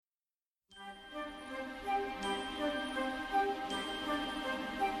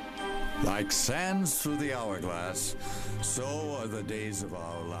Like sands through the hourglass, so are the days of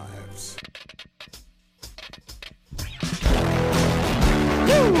our lives.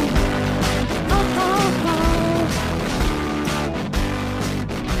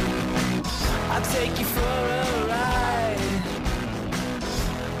 I'll take you for a ride.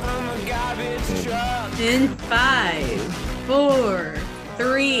 I'm a garbage truck. In 5, 4,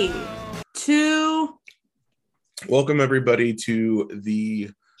 3, 2. Welcome everybody to the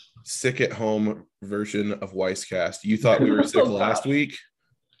sick at home version of Weisscast. You thought we were sick last week?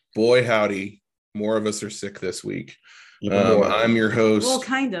 Boy, howdy. More of us are sick this week. I'm your host. Well,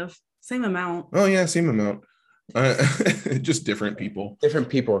 kind of. Same amount. Oh, yeah, same amount. Just different people. Different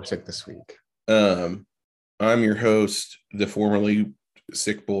people are sick this week. I'm your host, the formerly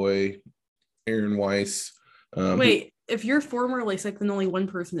sick boy, Aaron Weiss. Wait, if you're formerly sick, then only one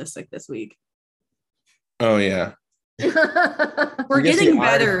person is sick this week. Oh, yeah. We're getting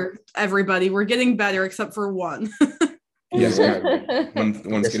better, everybody. We're getting better, except for one. Yes,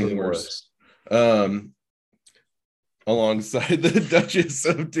 one's getting worse. Alongside the Duchess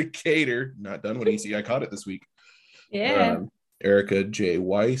of Decatur, not done with EC. I caught it this week. Yeah. Erica J.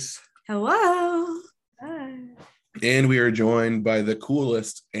 Weiss. Hello. Hi. And we are joined by the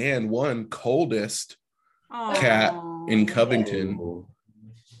coolest and one coldest cat in Covington,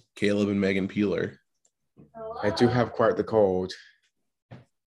 Caleb and Megan Peeler. I do have quite the cold.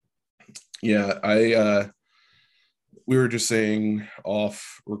 Yeah, we were just saying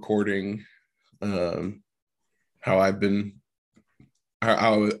off recording how I've been,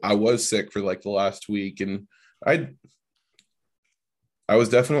 I was sick for like the last week, and I was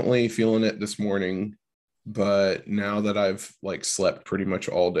definitely feeling it this morning, but now that I've like slept pretty much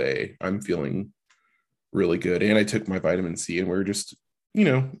all day, I'm feeling really good. And I took my vitamin C, and we are just,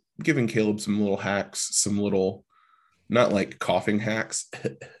 giving Caleb some little hacks, some little, not like coughing hacks,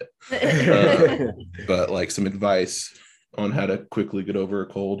 but like some advice on how to quickly get over a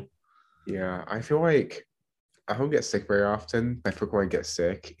cold. Yeah, I feel like I don't get sick very often. I feel like when I get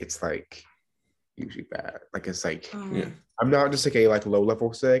sick, it's like usually bad. Like it's like Yeah. I'm not just like a like low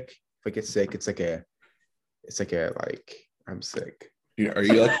level sick. If I get sick, it's like a I'm sick. Are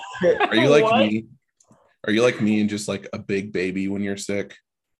you like What? me? Are you like me and just like a big baby when you're sick?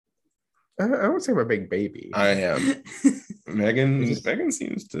 I don't say I'm a big baby. I am. Megan It's just- Megan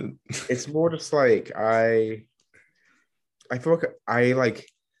seems to. It's more just like I feel like I like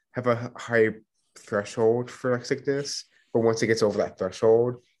have a high threshold for like sickness, but once it gets over that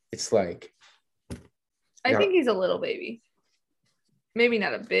threshold, it's like I Yeah. think he's a little baby. Maybe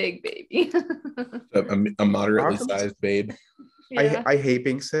not a big baby. a moderately Awesome. sized babe. Yeah. I hate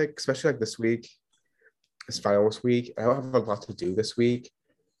being sick, especially like this week, this finals week. I don't have a lot to do this week,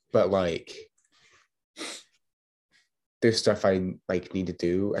 but like there's stuff I like need to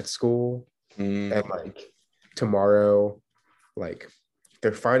do at school, Mm, and like tomorrow, like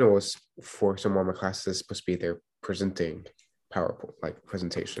their finals for some of my classes is supposed to be their presenting PowerPoint like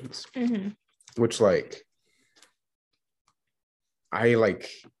presentations, Mhm. which like I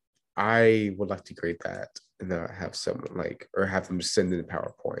would like to grade that and not have someone like or have them send in a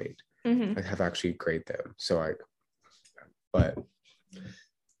PowerPoint. Mhm. I have actually grade them. But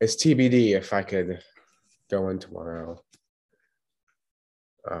it's TBD if I could go in tomorrow.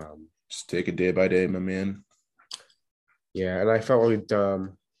 just take it day by day, my man. Yeah, and I felt really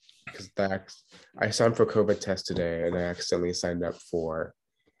dumb because I signed for a COVID test today and I accidentally signed up for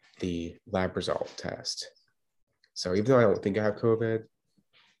the lab result test. So even though I don't think I have COVID,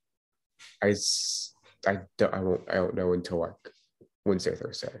 I don't know until like Wednesday,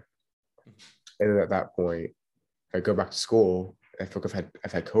 Thursday. And then at that point, I go back to school. I feel like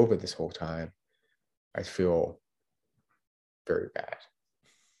I've had COVID this whole time. I feel very bad.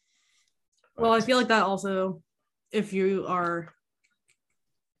 Well, I feel like that also, if you are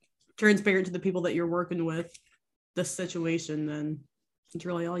transparent to the people that you're working with, this situation, then it's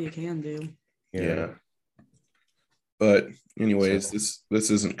really all you can do. Yeah. But anyways, this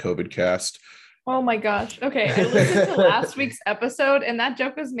isn't COVID cast. Oh my gosh. Okay. I listened to last week's episode and that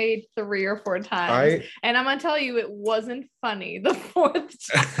joke was made 3 or 4 times. And I'm going to tell you, it wasn't funny the 4th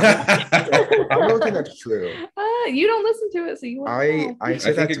time. I don't think that's true. You don't listen to it, so you won't know. I I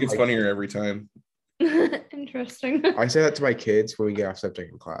say that think it to gets my- funnier every time. Interesting. I say that to my kids when we get off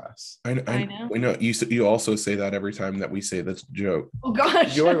subject in class. I know. We know you also say that every time that we say this joke. Oh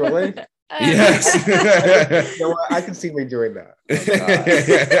gosh. Do I really? Yes. You know what? I can see me doing that.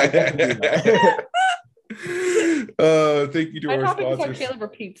 Thank you to My our topic is how sponsors. Caleb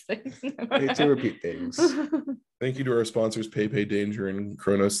repeats things. I need to repeat things. Thank you to our sponsors, PayPay Danger and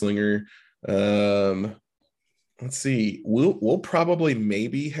Chrono Slinger. let's see. We'll probably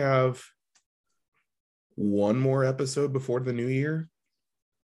maybe have one more episode before the new year.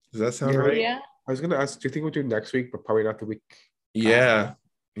 Does that sound right? Yeah. I was gonna ask, do you think we'll do next week, but probably not the week? Yeah.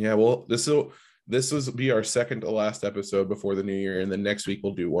 Yeah. Well, this will be our second to last episode before the new year, and then next week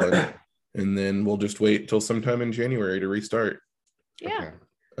we'll do one, and then we'll just wait till sometime in January to restart. Yeah.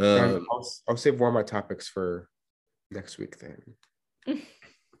 Okay. I'll save one of my topics for next week then.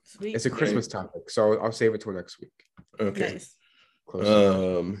 Sweet. It's a Christmas topic, so I'll save it till next week. Okay. Nice.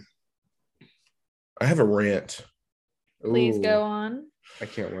 I have a rant. Please Ooh, go on. I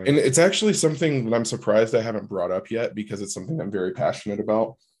can't wait. And it's actually something that I'm surprised I haven't brought up yet, because it's something I'm very passionate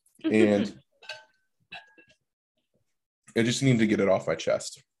about. And I just need to get it off my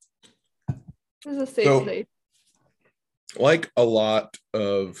chest. This is a safe space. Like a lot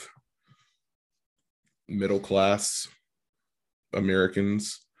of middle class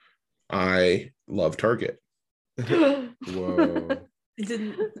Americans, I love Target. Whoa. I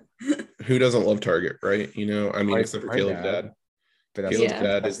didn't. Who doesn't love Target, right? You know, I mean, except for my Caleb's dad. dad. But that's- Caleb's Yeah.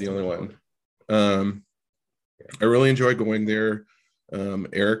 dad is the only one. I really enjoy going there.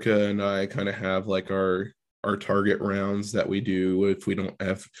 Erica and I kind of have like our Target rounds that we do. If we don't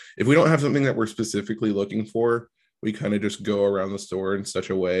have something that we're specifically looking for, we kind of just go around the store in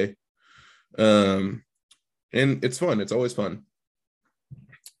such a way. And it's fun. It's always fun.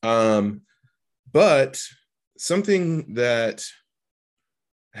 But something that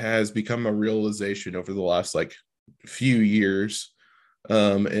has become a realization over the last like few years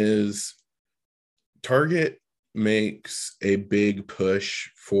is Target makes a big push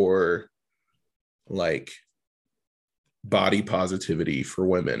for like body positivity for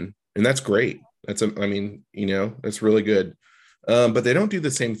women, and that's great. That's that's really good. But they don't do the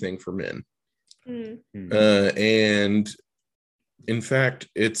same thing for men. And in fact,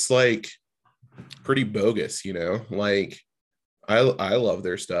 it's like pretty bogus, like I love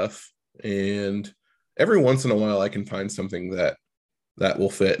their stuff, and every once in a while I can find something that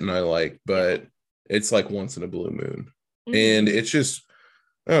will fit and I like, but it's like once in a blue moon. And it's just,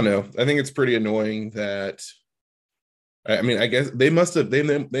 I don't know, I think it's pretty annoying that, I mean, I guess they must have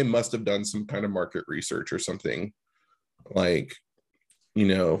done some kind of market research or something. Like,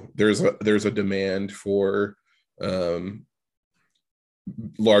 there's a demand for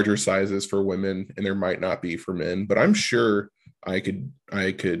larger sizes for women, and there might not be for men, but I'm sure I could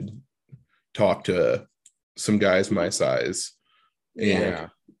talk to some guys my size, and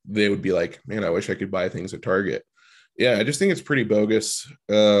they would be like, man, I wish I could buy things at Target. Yeah, I just think it's pretty bogus.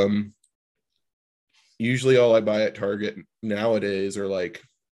 Usually all I buy at Target nowadays are like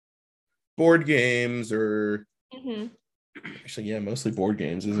board games or actually, yeah, mostly board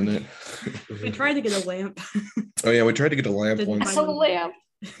games, isn't it? We tried to get a lamp. Oh yeah, we tried to get a lamp once. A lamp.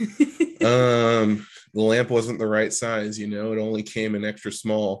 The lamp wasn't the right size, it only came in extra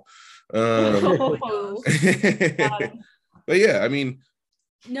small. Oh, But yeah, I mean,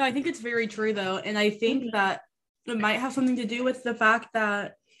 No, I think it's very true though, and I think that it might have something to do with the fact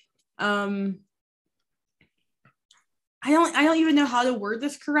that I don't even know how to word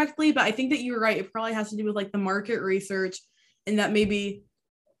this correctly, but I think that you're right. It probably has to do with like the market research, and that maybe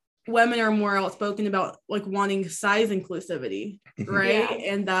women are more outspoken about like wanting size inclusivity, right?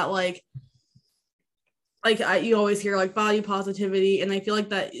 Yeah. And that you always hear like body positivity, and I feel like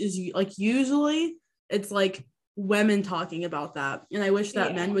that is like usually it's like women talking about that, and I wish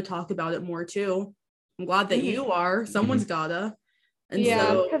that men would talk about it more too. I'm glad that you are. Someone's gotta. And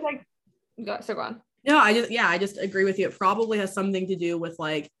because so go on. No, I just agree with you. It probably has something to do with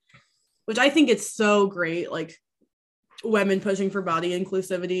like, which I think it's so great, like women pushing for body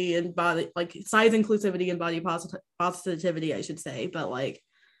inclusivity and body like size inclusivity and body positivity, I should say. But like,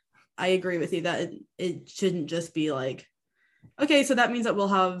 I agree with you that it shouldn't just be like, okay, so that means that we'll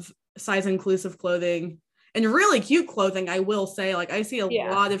have size inclusive clothing and really cute clothing. I will say, like, I see a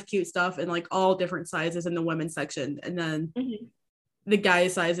lot of cute stuff in like all different sizes in the women's section, and then the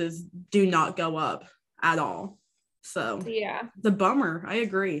guys' sizes do not go up at all. So yeah, it's a bummer. I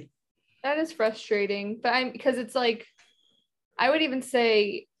agree. That is frustrating, but because it's like, I would even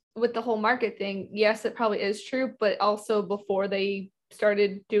say with the whole market thing, yes, it probably is true, but also before they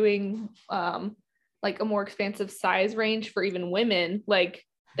started doing like a more expansive size range for even women, like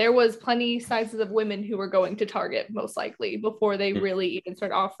there was plenty sizes of women who were going to Target most likely before they really even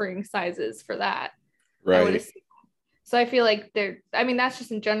started offering sizes for that. Right. So I feel like that's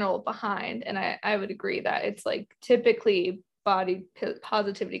just in general behind. And I would agree that it's like typically body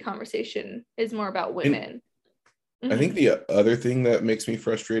positivity conversation is more about women. I think the other thing that makes me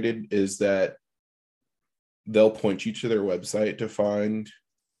frustrated is that they'll point you to their website to find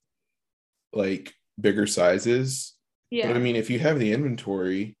like bigger sizes. Yeah. But I mean, if you have the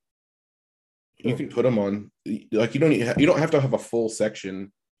inventory, you can put them on, like, you don't have to have a full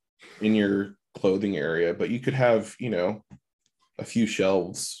section in your clothing area, but you could have, a few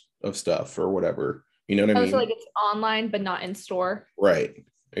shelves of stuff or whatever. You know what I mean? So like it's online, but not in store. Right.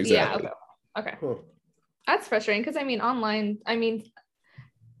 Exactly. Yeah. Okay. Cool. That's frustrating because online,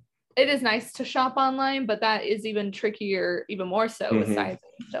 it is nice to shop online, but that is even trickier, even more so with sizing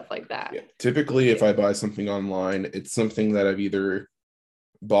and stuff like that. Yeah. Typically, if I buy something online, it's something that I've either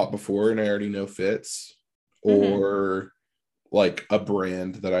bought before and I already know fits, or like a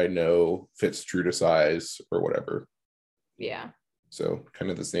brand that I know fits true to size or whatever. Yeah. So kind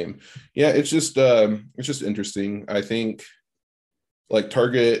of the same. Yeah, it's just interesting. I think like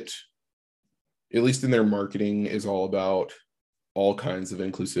Target, at least in their marketing, is all about all kinds of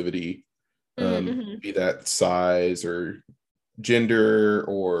inclusivity, be that size or gender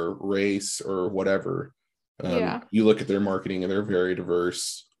or race or whatever. You look at their marketing and they're very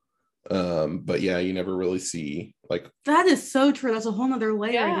diverse. But yeah, you never really see like that is so true. That's a whole nother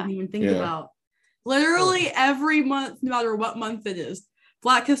layer I didn't even think about. Literally every month, no matter what month it is,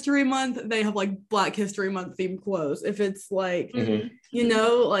 Black History Month, they have like Black History Month themed clothes. If it's like,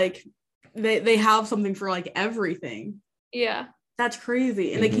 like they have something for like everything. Yeah. That's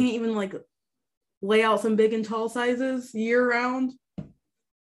crazy. And they can't even like lay out some big and tall sizes year round.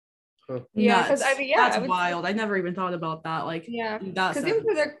 Yeah, because that's wild. I never even thought about that. Like, because even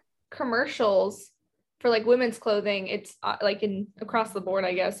for their commercials for like women's clothing, it's like across the board,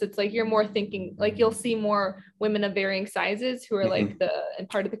 I guess it's like you're more thinking like you'll see more women of varying sizes who are like and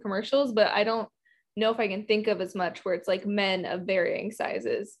part of the commercials, but I don't know if I can think of as much where it's like men of varying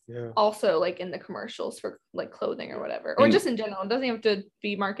sizes also like in the commercials for like clothing or whatever, or just in general. It doesn't have to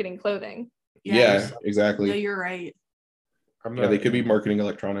be marketing clothing. Yeah, exactly. No, you're right. They could be marketing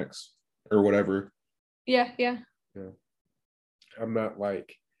electronics or whatever. Yeah. I'm not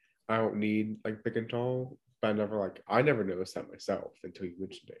like, I don't need like big and tall, but I never noticed that myself until you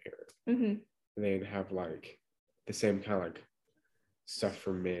mentioned it here. And they'd have like the same kind of like stuff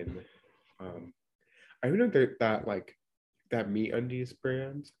for men. I know that like that MeUndies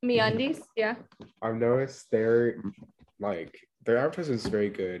brand. MeUndies, yeah. I've noticed their advertising is very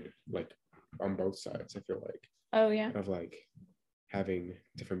good, like on both sides. I feel like. Oh yeah. Of like having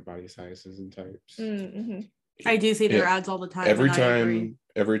different body sizes and types. I do see their ads all the time.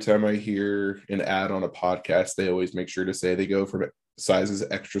 Every time I hear an ad on a podcast, they always make sure to say they go from sizes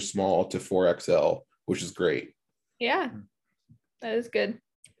extra small to 4XL, which is great. Yeah, that is good.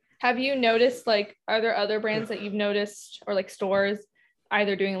 Have you noticed, like, are there other brands that you've noticed or like stores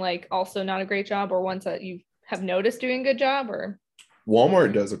either doing like also not a great job or ones that you have noticed doing a good job? Or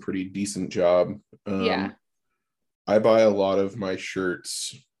Walmart does a pretty decent job. I buy a lot of my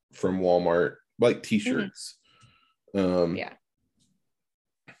shirts from Walmart, like t-shirts. And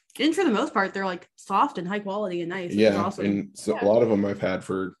for the most part, they're like soft and high quality and nice. Yeah, awesome. And so a lot of them I've had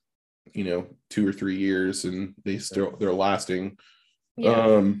for 2 or 3 years, and they're lasting.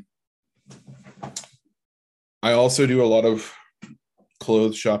 I also do a lot of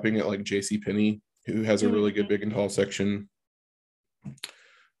clothes shopping at like JCPenney, who has a really good big and tall section.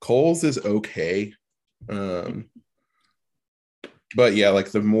 Kohl's is okay. But yeah,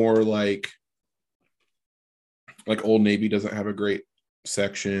 like the more like Old Navy doesn't have a great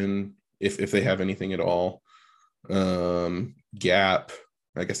section if they have anything at all. Gap,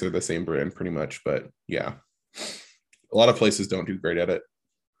 I guess they're the same brand pretty much, but yeah, a lot of places don't do great at it.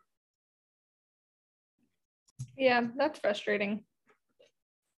 Yeah, that's frustrating.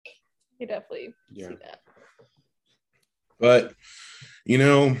 You definitely see that. But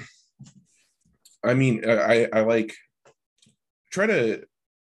I mean, I like try to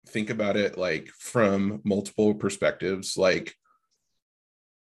think about it like from multiple perspectives. Like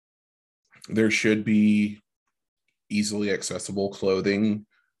there should be easily accessible clothing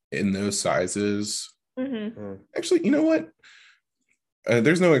in those sizes. Actually, you know what?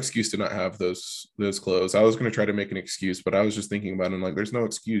 There's no excuse to not have those clothes. I was going to try to make an excuse, but I was just thinking about it and like, there's no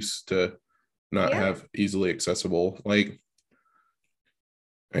excuse to not have easily accessible. Like,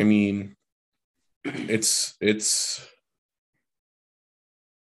 I mean, it's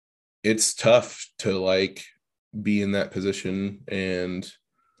tough to like be in that position, and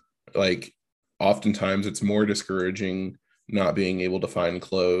like oftentimes it's more discouraging not being able to find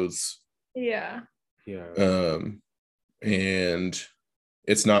clothes. And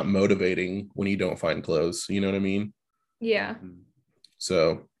it's not motivating when you don't find clothes, you know what I mean?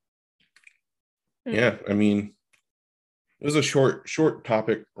 So yeah, I mean, it was a short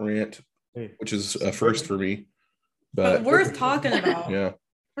topic rant, which is a first for me, but worth talking about.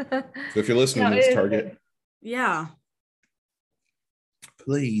 So if you're listening No, to it this, is Target, Yeah.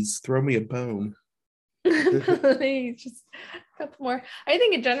 please throw me a bone. Please, just a couple more. I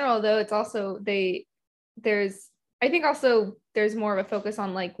think in general though, it's also there's more of a focus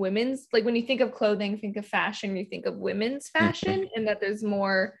on like women's, like when you think of clothing, think of fashion, you think of women's fashion, and that there's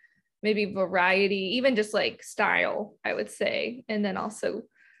more maybe variety, even just like style, I would say, and then also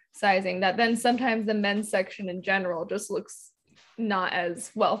sizing, that then sometimes the men's section in general just looks not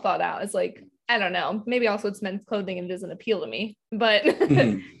as well thought out as, like, I don't know, maybe also it's men's clothing and it doesn't appeal to me, but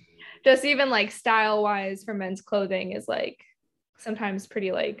just even like style wise for men's clothing is like sometimes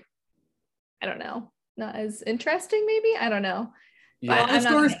pretty, like, I don't know, not as interesting maybe, I don't know. A lot of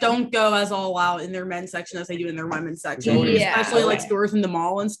stores don't go as all out in their men's section as they do in their women's section, especially like stores in the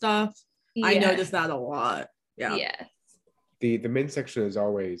mall and stuff. I noticed that a lot. Yeah. The men's section is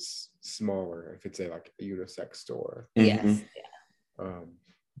always smaller if it's a like a unisex store. Yes.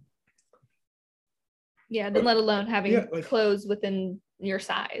 Then let alone having like, clothes within your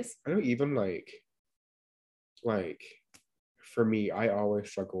size. I know even like for me, I always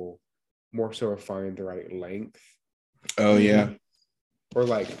struggle more so to find the right length. Oh yeah. Or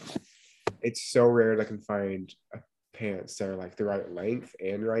like it's so rare that I can find pants that are like the right length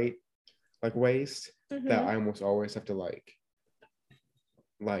and right like waist that I almost always have to like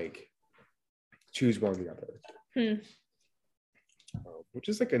choose one or the other. Which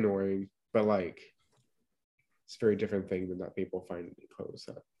is like annoying, but like it's a very different thing than that people find clothes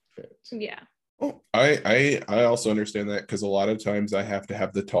that fit. Yeah. Oh, I also understand that because a lot of times I have to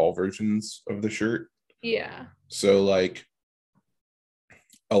have the tall versions of the shirt. Yeah. So like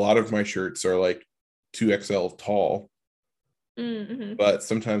a lot of my shirts are like 2XL tall, but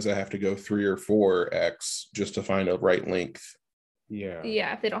sometimes I have to go 3 or 4X just to find a right length. Yeah.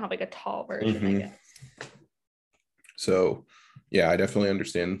 Yeah, if they don't have like a tall version, I guess. So yeah, I definitely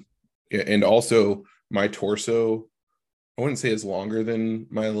understand. Yeah, and also my torso, I wouldn't say is longer than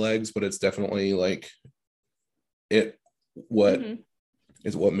my legs, but it's definitely like what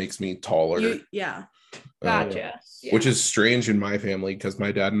makes me taller. Gotcha. Which is strange in my family because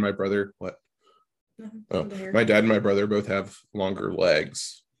my dad and my brother my dad and my brother both have longer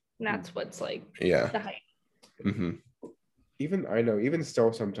legs. And that's what's like the height. Even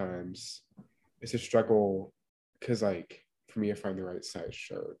still sometimes it's a struggle because like for me to find the right size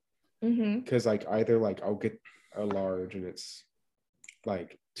shirt, because like either like I'll get a large and it's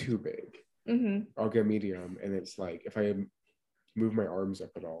like too big, I'll get medium and it's like if I move my arms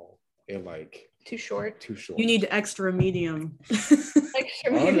up at all, it like too short. You need extra medium.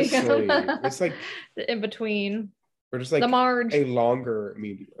 Extra medium. Honestly, it's like the in between, or just like the marge, a longer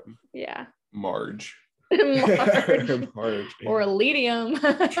medium. Yeah. Marge. Marge. Or a medium.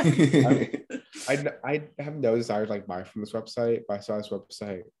 I have no desire to like buy from this website, but I saw this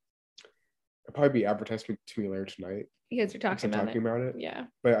website. It'll probably be advertisement to me later tonight. Because you're talking about it. Yeah.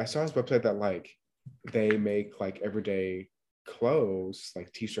 But I saw this website that like they make like everyday clothes,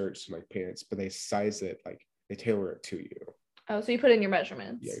 like t-shirts and like pants, but they size it, like they tailor it to you. Oh, so you put in your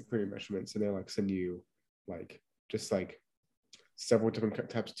measurements. Yeah, you put in your measurements and they like send you like just like several different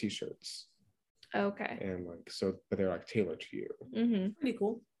types of t-shirts. Okay. And like so, but they're like tailored to you. Pretty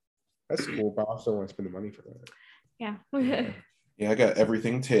cool. That's cool, but I also want to spend the money for that. Yeah. Yeah, I got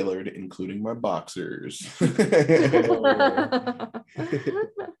everything tailored, including my boxers.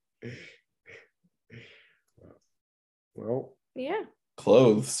 Well, yeah.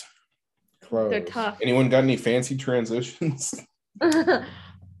 Clothes. They're tough. Anyone got any fancy transitions? Who's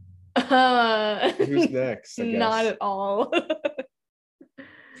next? Not at all.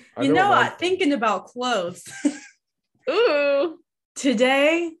 Thinking about clothes. Ooh.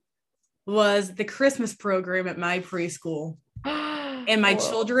 Today was the Christmas program at my preschool. And my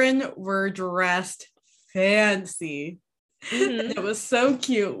children were dressed fancy. It was so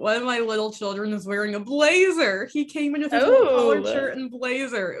cute. One of my little children was wearing a blazer. He came in with his little collared shirt and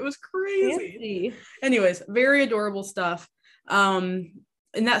blazer. It was crazy. Fancy. Anyways, very adorable stuff. And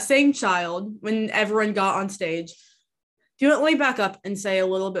that same child, when everyone got on stage, do you want to back up and say a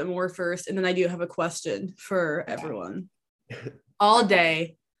little bit more first? And then I do have a question for everyone. All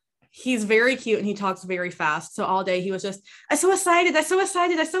day, he's very cute and he talks very fast. So all day he was just, I'm so excited. I'm so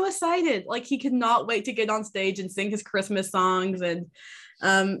excited. I'm so excited. Like he could not wait to get on stage and sing his Christmas songs. And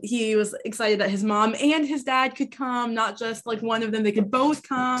he was excited that his mom and his dad could come, not just like one of them, they could both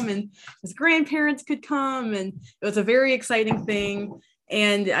come and his grandparents could come. And it was a very exciting thing.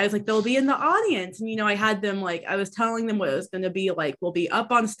 And I was like, they'll be in the audience. And, I had them like, I was telling them what it was going to be like. We'll be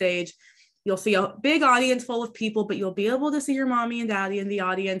up on stage. You'll see a big audience full of people, but you'll be able to see your mommy and daddy in the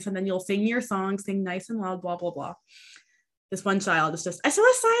audience. And then you'll sing your song, sing nice and loud, blah, blah, blah. this one child is just, I'm so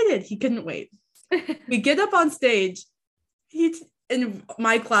excited. He couldn't wait. We get up on stage. In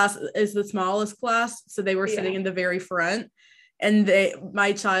my class is the smallest class, so they were sitting in the very front, and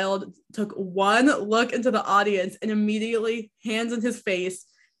my child took one look into the audience and immediately hands in his face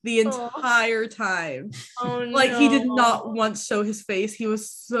the entire time. Like he did not want to show his face. He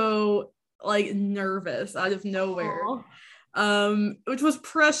was so like nervous out of nowhere. Which was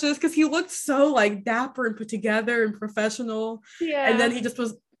precious because he looked so like dapper and put together and professional. And then he just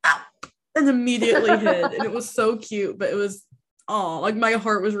was and immediately hid, and it was so cute, but it was like my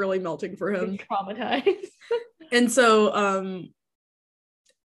heart was really melting for him. Traumatized. And so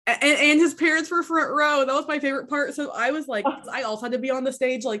and his parents were front row. That was my favorite part. So I was like, I also had to be on the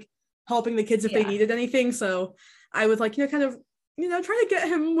stage like helping the kids if they needed anything. So I was like, kind of trying to get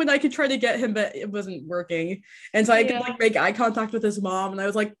him when I could try to get him, but it wasn't working. And so I could like make eye contact with his mom, and I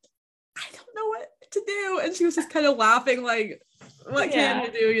was like, I don't know what to do. And she was just kind of laughing like, what can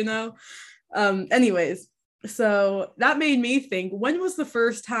you do, anyways. So that made me think, when was the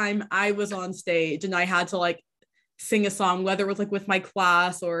first time I was on stage and I had to like sing a song, whether it was like with my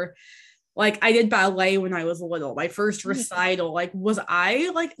class or like I did ballet when I was little, my first recital, like was I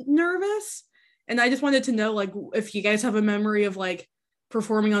like nervous? And I just wanted to know like if you guys have a memory of like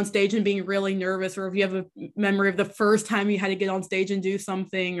performing on stage and being really nervous, or if you have a memory of the first time you had to get on stage and do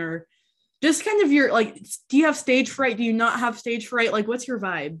something, or just kind of your like, do you have stage fright? Do you not have stage fright? Like what's your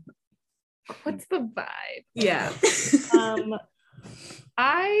vibe? What's the vibe? Yeah.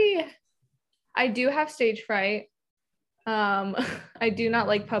 I do have stage fright. I do not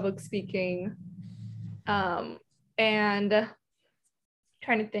like public speaking. And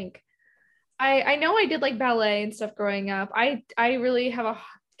trying to think. I know I did like ballet and stuff growing up. I really have a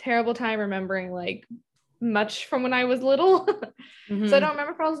terrible time remembering like much from when I was little. So I don't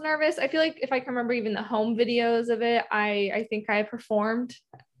remember if I was nervous. I feel like if I can remember even the home videos of it, I think I performed.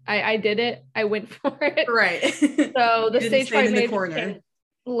 I did it. I went for it. Right. So the stage fright made corner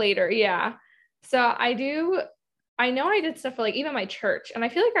later. Yeah. So I know I did stuff for like even my church, and I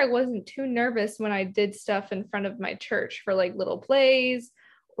feel like I wasn't too nervous when I did stuff in front of my church for like little plays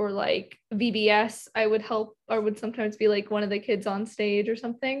or like VBS. I would help, or would sometimes be like one of the kids on stage or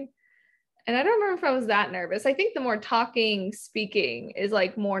something. And I don't remember if I was that nervous. I think the more talking, speaking is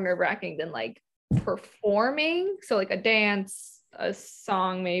like more nerve-wracking than like performing. So like a dance, a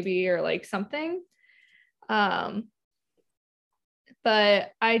song maybe, or like something. But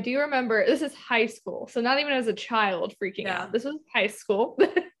I do remember, this is high school, so not even as a child freaking out. This was high school.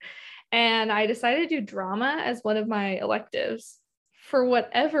 And I decided to do drama as one of my electives for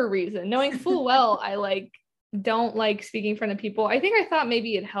whatever reason, knowing full well I like don't like speaking in front of people. I think I thought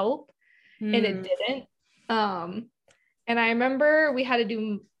maybe it'd help, and it didn't. And I remember we had to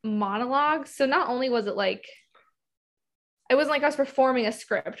do monologues. So not only was it like, it wasn't like I was performing a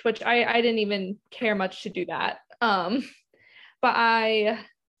script, which I didn't even care much to do that. But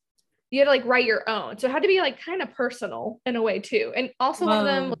you had to like write your own. So it had to be like kind of personal in a way too. And also one of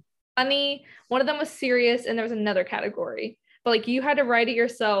them was funny, one of them was serious, and there was another category. But like you had to write it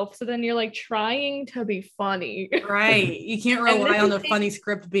yourself. So then you're like trying to be funny. Right. You can't rely on a funny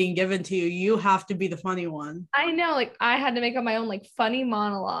script being given to you. You have to be the funny one. I know. Like I had to make up my own like funny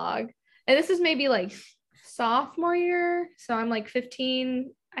monologue. And this is maybe like sophomore year. So I'm like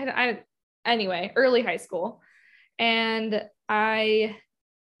 15. Anyway, early high school. And I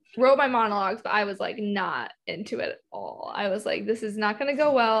wrote my monologues, but I was like not into it at all. I was like, this is not going to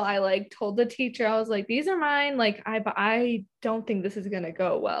go well. I like told the teacher, I was like, these are mine. Like, I don't think this is going to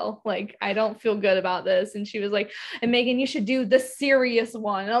go well. Like, I don't feel good about this. And she was like, and Megan, you should do the serious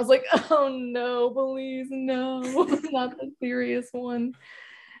one. And I was like, oh no, please, no, not the serious one.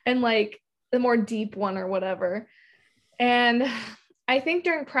 And like the more deep one or whatever. And I think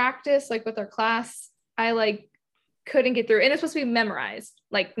during practice, like with our class, I like couldn't get through, and it's supposed to be memorized,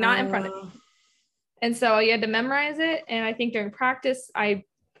 like not in front of me. And so you had to memorize it. And I think during practice, I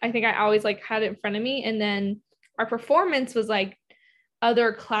think I always like had it in front of me. And then our performance was like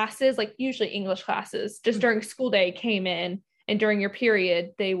other classes, like usually English classes, just during school day came in, and during your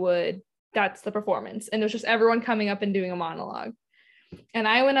period, that's the performance. And it was just everyone coming up and doing a monologue. And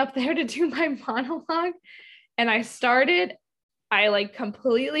I went up there to do my monologue, and I like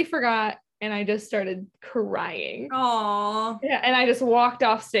completely forgot. And I just started crying. Aww. Yeah, and I just walked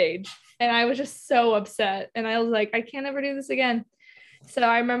off stage, and I was just so upset. And I was like, I can't ever do this again. So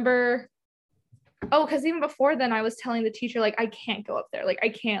I remember, because even before then, I was telling the teacher, like, I can't go up there. Like, I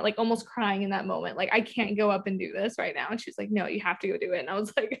can't, like almost crying in that moment. Like, I can't go up and do this right now. And she was like, no, you have to go do it. And I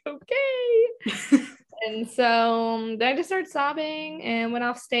was like, okay. And so then I just started sobbing and went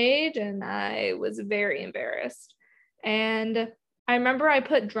off stage, and I was very embarrassed. And I remember I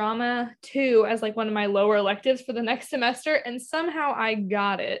put drama 2 as like one of my lower electives for the next semester, and somehow I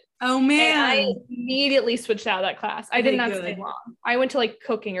got it. Oh And man. I immediately switched out of that class. I did Okay, not good. stay long. I went to like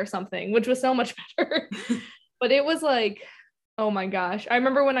cooking or something, which was so much better. But it was like, oh my gosh. I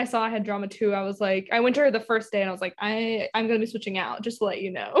remember when I saw I had drama 2, I was like, I went to her the first day and I was like, I'm gonna be switching out, just to let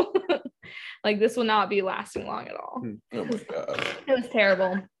you know. Like this will not be lasting long at all. Oh my god. It was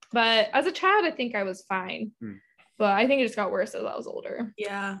terrible. But as a child, I think I was fine. But I think it just got worse as I was older.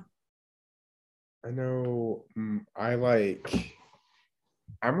 Yeah. I know. I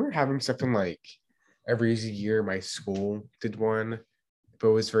remember having something like every year my school did one, but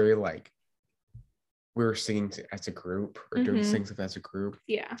it was very like we were singing as a group or doing things as a group.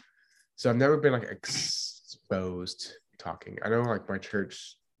 Yeah. So I've never been like exposed talking. I know like my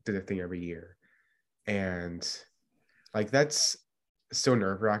church did a thing every year, and like that's so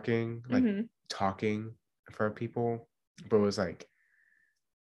nerve-wracking, like talking in front of people. But it was like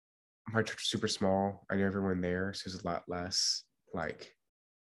my church is super small. I knew everyone there, so it's a lot less like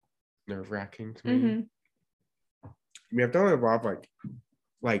nerve-wracking to me. I mean, I've done a lot of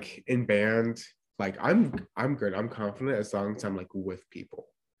like in band. Like I'm good. I'm confident as long as I'm like with people.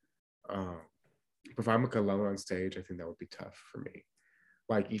 But if I'm like alone on stage, I think that would be tough for me.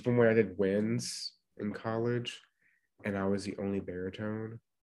 Like even when I did Winds in college, and I was the only baritone,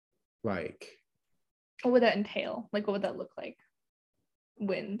 like. What would that entail? Like, what would that look like?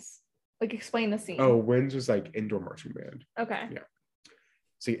 Winds. Like, explain the scene. Oh, Winds was like indoor marching band. Okay. Yeah.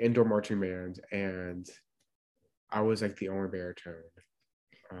 So indoor marching band, and I was like the only baritone,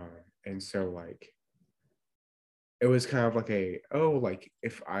 and so like it was kind of like like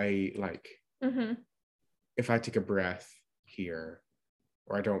if I like if I take a breath here,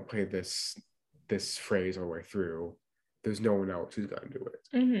 or I don't play this phrase all the way through, there's no one else who's gonna do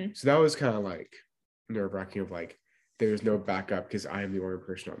it. So that was kind of like nerve-wracking of like there's no backup because I am the only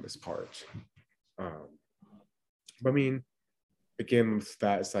person on this part. But I mean, again, with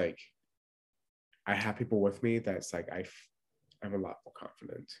that, it's like I have people with me that's like I'm a lot more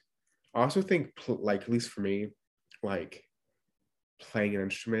confident. I also think like at least for me, like playing an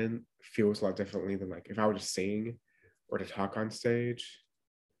instrument feels a lot differently than like if I were to sing or to talk on stage.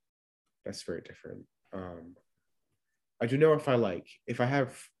 That's very different. I do know if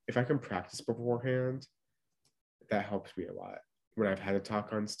I can practice beforehand, that helps me a lot when I've had to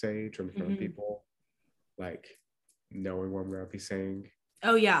talk on stage or in front of people, like knowing what I'm gonna be saying.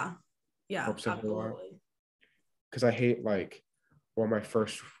 Oh yeah. Helps a lot. Absolutely. Because I hate like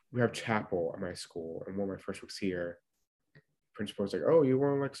we have chapel at my school, and one of my first weeks here, principal was like, "Oh, you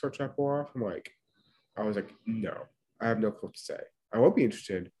want to like start chapel off?" I was like, "No, I have no clue what to say. I will be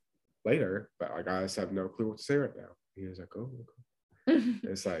interested later, but like I just have no clue what to say right now." He was like, "Oh, okay."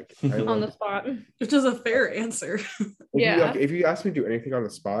 It's like On the spot. Which is a fair answer. If you ask me to do anything on the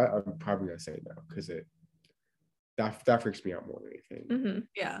spot, I'm probably gonna say no because that freaks me out more than anything.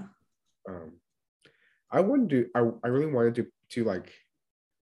 Yeah. I really wanted to do like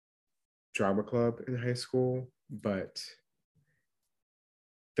drama club in high school, but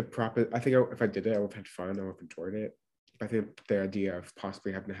I think if I did it, I would have had fun. I would have enjoyed it. I think the idea of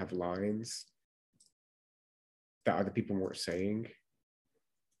possibly having to have lines that other people weren't saying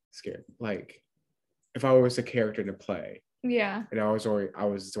scared. Like if I was a character in a play, and I was the only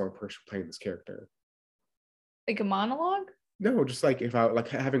person playing this character. Like a monologue? No, just like if I like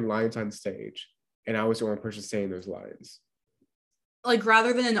having lines on stage, and I was the only person saying those lines. Like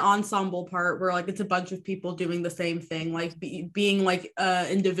rather than an ensemble part where like it's a bunch of people doing the same thing, like being like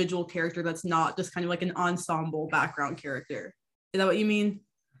a individual character that's not just kind of like an ensemble background character. Is that what you mean?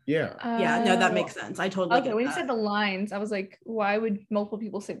 Yeah. Yeah, no, that makes sense. I totally Okay, get when you that. said the lines, I was like, why would multiple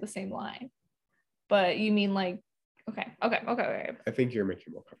people say the same line? But you mean like, okay. I think you're making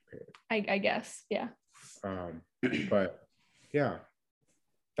it more complicated. I guess, yeah. But yeah,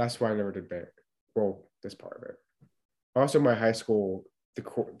 that's why I never did band. Well, this part of it. Also, my high school,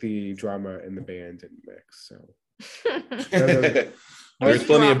 the drama and the band didn't mix. So There's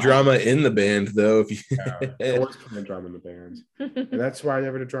plenty of drama in the band, though. There was plenty of drama in the band, and that's why I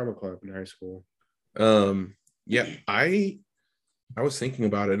never did drama club in high school. Yeah, I was thinking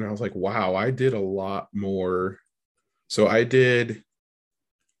about it, and I was like, wow, I did a lot more. So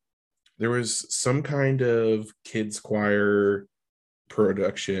there was some kind of kids choir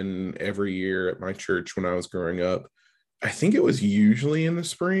production every year at my church when I was growing up. I think it was usually in the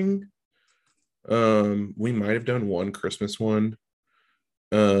spring. We might have done one Christmas one.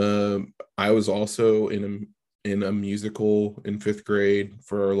 I was also in a musical in 5th grade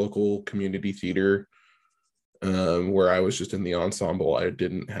for our local community theater, where I was just in the ensemble. I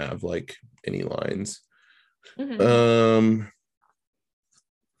didn't have like any lines. Mhm.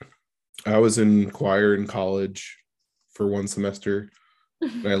 I was in choir in college for one semester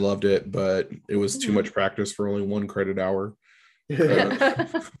and I loved it, but it was too much practice for only 1 credit hour.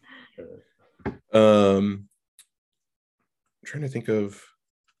 I'm trying to think of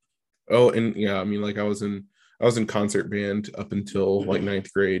and yeah, I mean, like I was in concert band up until like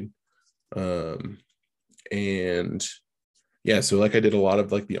 9th grade. And yeah, so like I did a lot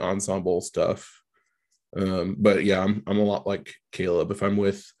of like the ensemble stuff. But yeah, I'm a lot like Caleb. If I'm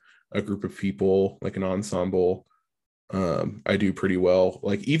with a group of people, like an ensemble, I do pretty well.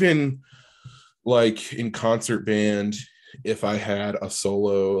 Like even like in concert band, if I had a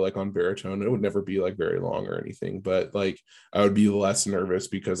solo like on baritone, it would never be like very long or anything, but like I would be less nervous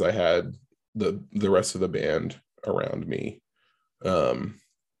because I had the rest of the band around me. And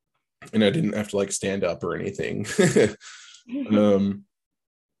I didn't have to like stand up or anything.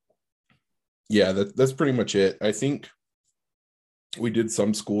 Yeah, that's pretty much it. I think we did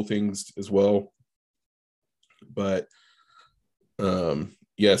some school things as well, but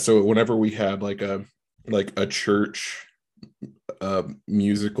yeah, so whenever we had like a church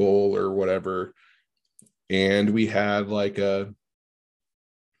musical or whatever, and we had like a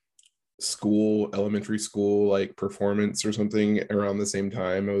elementary school like performance or something around the same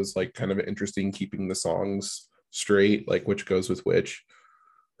time, it was like kind of interesting keeping the songs straight, like which goes with which.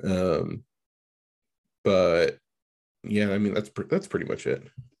 But yeah, I mean that's pretty much it.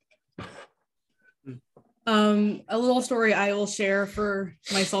 A little story I will share for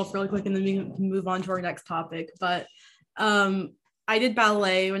myself really quick, and then we can move on to our next topic. But I did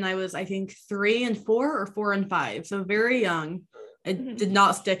ballet when I was, I think, 3 and 4 or 4 and 5, so very young. It did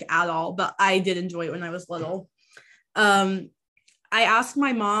not stick at all, but I did enjoy it when I was little. I asked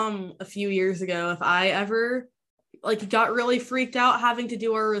my mom a few years ago if I ever like got really freaked out having to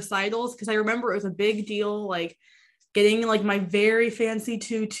do our recitals, because I remember it was a big deal, like getting like my very fancy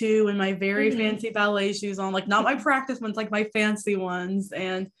tutu and my very fancy ballet shoes on, like not my practice ones, like my fancy ones.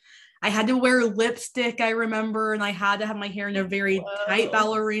 And I had to wear lipstick, I remember, and I had to have my hair in a very tight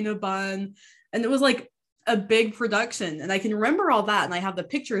ballerina bun. And it was like a big production. And I can remember all that. And I have the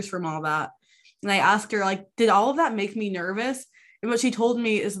pictures from all that. And I asked her, like, did all of that make me nervous? And what she told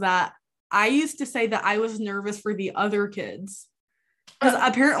me is that I used to say that I was nervous for the other kids. Because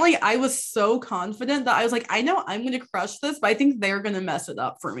apparently I was so confident that I was like, I know I'm going to crush this, but I think they're going to mess it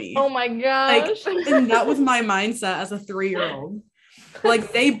up for me. Oh my gosh. Like, and that was my mindset as a 3-year-old.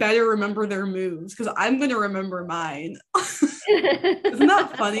 Like, they better remember their moves because I'm going to remember mine. Isn't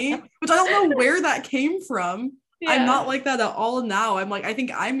that funny? Which I don't know where that came from. Yeah. I'm not like that at all now. I'm like, I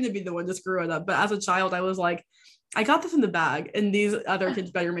think I'm going to be the one to screw it up. But as a child, I was like, I got this in the bag, and these other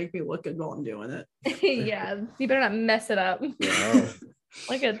kids better make me look good while I'm doing it. Yeah, you better not mess it up. Wow.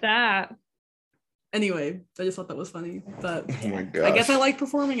 Look at that. Anyway, I just thought that was funny. But Oh my gosh. I guess I like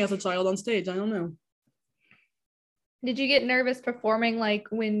performing as a child on stage. I don't know. Did you get nervous performing like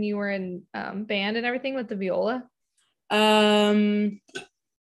when you were in band and everything with the viola? The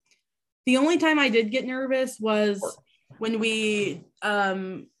only time I did get nervous was when we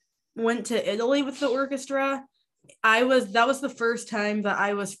went to Italy with the orchestra. That was the first time that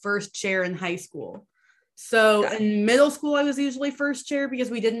I was first chair in high school. So in middle school, I was usually first chair because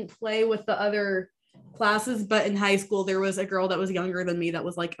we didn't play with the other classes. But in high school, there was a girl that was younger than me that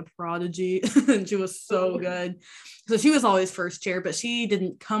was like a prodigy, and she was so good. So she was always first chair, but she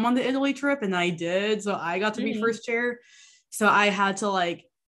didn't come on the Italy trip, and I did. So I got to be first chair. So I had to like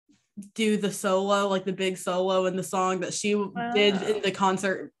do the solo, like the big solo in the song that she did in the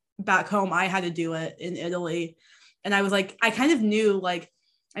concert back home. I had to do it in Italy. And I was like, I kind of knew, like,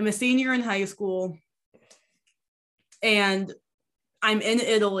 I'm a senior in high school and I'm in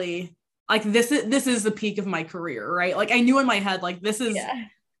Italy. Like, this is the peak of my career, right? Like, I knew in my head, like, this is,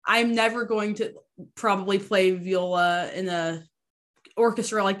 I'm never going to probably play viola in a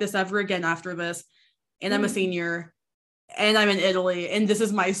orchestra like this ever again after this. And I'm a senior and I'm in Italy and this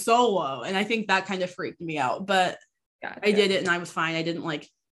is my solo. And I think that kind of freaked me out, but I did it and I was fine. I didn't like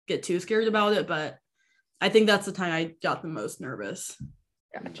get too scared about it, but I think that's the time I got the most nervous.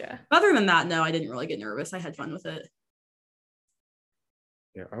 Gotcha. Other than that, no, I didn't really get nervous. I had fun with it.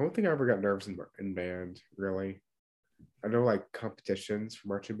 Yeah, I don't think I ever got nervous in band, really. I know like competitions for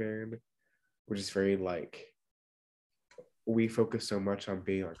marching band, which is very like, we focus so much on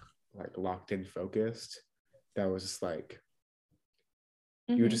being like locked in focused. That was just like,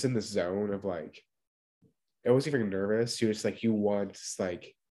 you were just in this zone of like, it wasn't even nervous. You just like, you want to just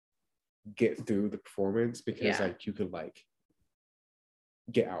like get through the performance because like you could like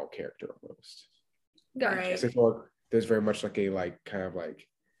get out of character almost. Gotcha. So I feel like there's very much like a like kind of like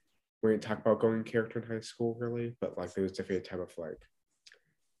we didn't talk about going character in high school really, but like there was definitely a time of like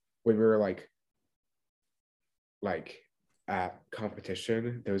when we were like at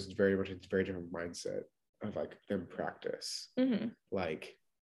competition, there was very much a very different mindset of like them practice. Like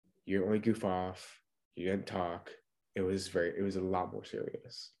you only goof off, you didn't talk. It was a lot more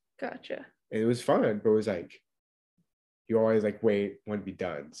serious. Gotcha. And it was fun, but it was like you always like wait when to be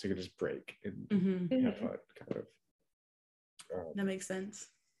done, so you could just break and have fun, kind of. That makes sense.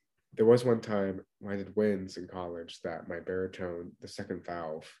 There was one time when I did winds in college that my baritone, the second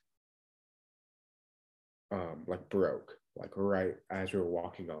valve, like broke, like right as we were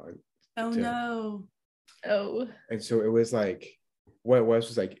walking on. Oh no. Oh. And so it was like, what it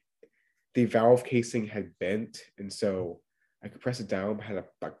was like the valve casing had bent, and so I could press it down, but I had to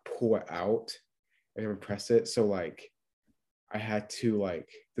like pull it out and then press it. So like I had to like,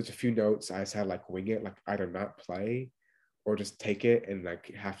 there's a few notes I just had to like wing it, like either not play or just take it and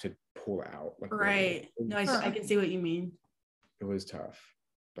like have to pull it out. Like, Right. No, I can see what you mean. It was tough,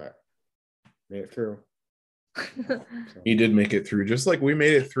 but made it through. So. You did make it through, just like we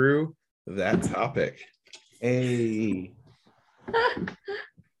made it through that topic. Hey.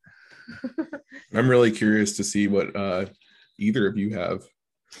 I'm really curious to see what either of you have.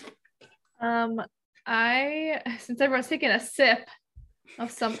 Since everyone's taking a sip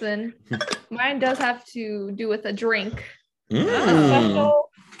of something, mine does have to do with a drink. A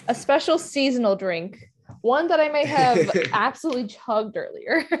special seasonal drink. One that I may have absolutely chugged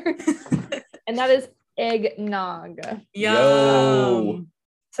earlier. And that is eggnog. Yum.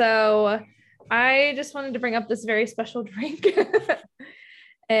 So I just wanted to bring up this very special drink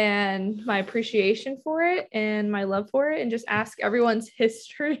and my appreciation for it and my love for it, and just ask everyone's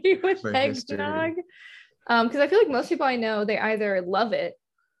history with eggnog. Because I feel like most people I know, they either love it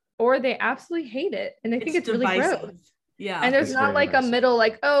or they absolutely hate it, and they think it's really gross. Yeah. And there's It's not very like nice. a middle,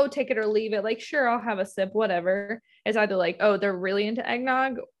 like, oh, take it or leave it. Like, sure, I'll have a sip, whatever. It's either like, oh, they're really into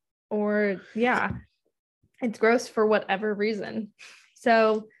eggnog, or yeah, it's gross for whatever reason.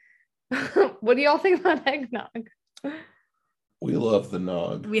 So what do y'all think about eggnog? We love the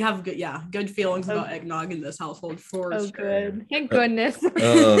nog. We have good feelings about eggnog in this household for Oh, sure. good. Thank goodness.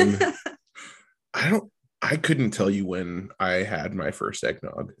 I couldn't tell you when I had my first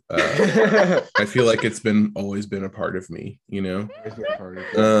eggnog. I feel like it's always been a part of me, you know.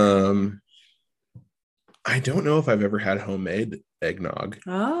 I don't know if I've ever had homemade eggnog.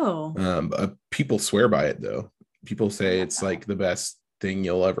 Oh. People swear by it though. People say it's like the best thing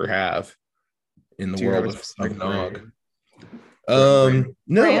you'll ever have in the world of nog.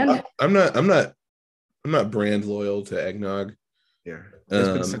 No, I'm not brand loyal to eggnog. Yeah, there's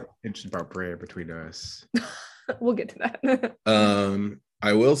been some tension about brand between us. We'll get to that.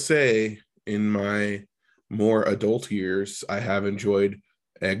 I will say in my more adult years, I have enjoyed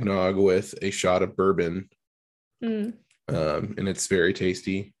eggnog with a shot of bourbon. And it's very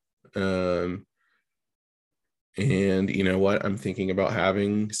tasty. And you know what? I'm thinking about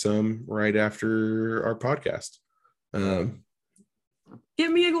having some right after our podcast.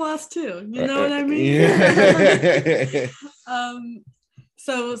 Give me a glass too. You know what I mean? Yeah.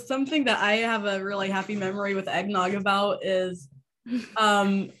 So something that I have a really happy memory with eggnog about is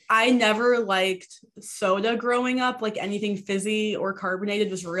I never liked soda growing up. Like anything fizzy or carbonated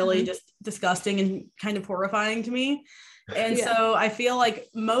was really just disgusting and kind of horrifying to me. And so I feel like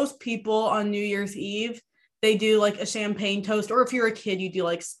most people on New Year's Eve, they do like a champagne toast, or if you're a kid, you do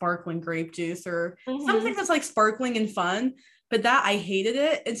like sparkling grape juice or something that's like sparkling and fun. But that I hated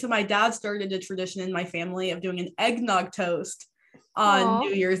it. And so my dad started a tradition in my family of doing an eggnog toast on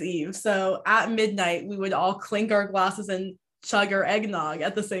New Year's Eve. So at midnight, we would all clink our glasses and chug our eggnog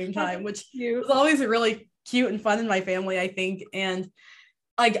at the same time, which was always really cute and fun in my family, I think. And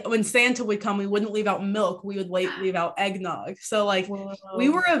like when Santa would come, we wouldn't leave out milk. We would leave out eggnog. So like we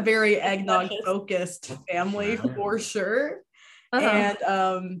were a very eggnog focused family for sure. And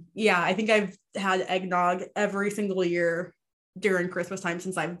I think I've had eggnog every single year during Christmas time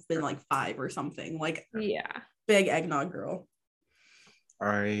since I've been like 5 or something. Like big eggnog girl.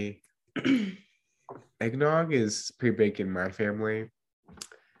 Eggnog is pretty big in my family.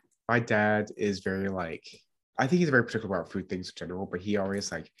 My dad is very like, I think he's very particular about food things in general, but he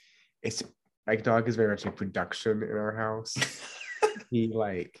always like, it's eggnog is very much a production in our house. He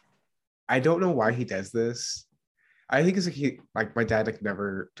like, I don't know why he does this. I think it's like he like my dad like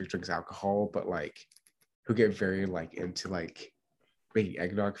never drinks alcohol, but like he'll get very like into like making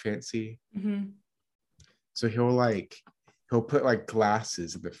eggnog fancy. So he'll put like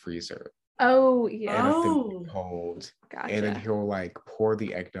glasses in the freezer. Oh yeah. And let them be cold. Gotcha. And then he'll like pour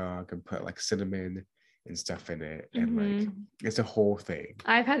the eggnog and put like cinnamon and stuff in it, and like Mhm. it's a whole thing.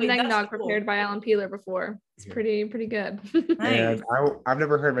 I've had Wait, an that's eggnog cool. prepared by Alan Peeler before. It's Yeah. pretty good. Nice. And I've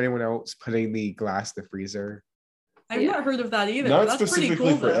never heard of anyone else putting the glass in the freezer. I've Yeah. not heard of that either. Not That's pretty specifically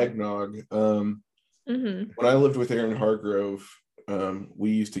cool for though. eggnog. hmm When I lived with Aaron Hargrove,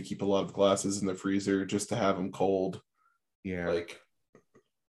 we used to keep a lot of glasses in the freezer just to have them cold, Yeah, like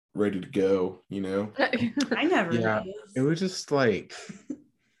ready to go, you know? I never Yeah, noticed. it was just like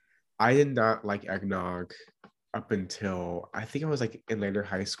I did not like eggnog up until I think I was like in later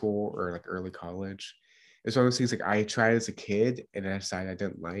high school or like early college. It's one of those things like I tried as a kid and I decided I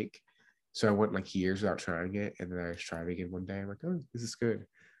didn't like. So I went like years without trying it. And then I just tried it again one day. I'm like, oh, this is good.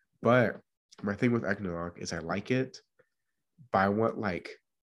 But my thing with eggnog is I like it, but I want like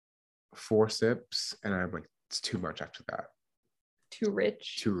 4 sips and I'm like, it's too much after that. Too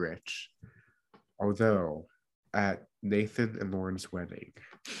rich. Too rich. Although at Nathan and Lauren's wedding,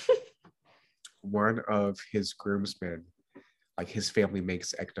 one of his groomsmen, like his family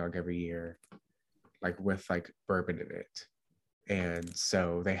makes eggnog every year, like with like bourbon in it. And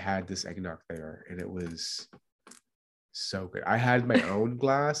so they had this eggnog there and it was so good. I had my own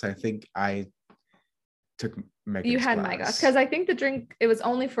glass. I think I took Megan's You had my glass because I think the drink they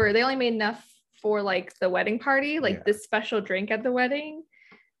only made enough for like the wedding party, like Yeah. this special drink at the wedding.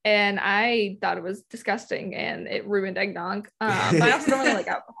 And I thought it was disgusting and it ruined eggnog. But I also don't really like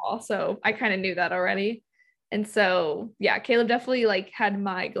alcohol, so I kind of knew that already. And so yeah, Caleb definitely like had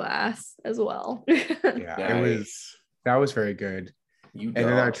my glass as well. Yeah, that was very good. You And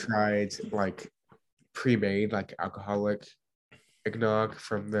then I dog. tried like pre-made like alcoholic eggnog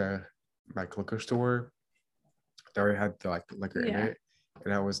from the like liquor store. They already had the like liquor in Yeah. it,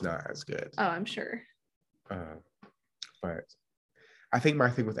 and that was not as good. Oh, I'm sure. But I think my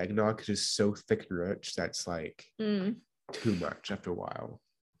thing with eggnog is just so thick and rich that's like Mm. too much after a while.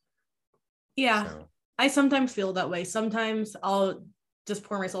 Yeah, So, I sometimes feel that way. Sometimes I'll just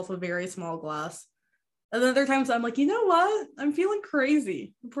pour myself a very small glass. And then other times I'm like, you know what? I'm feeling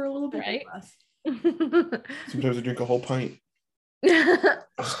crazy. Pour a little bit Right. glass. Sometimes I drink a whole pint.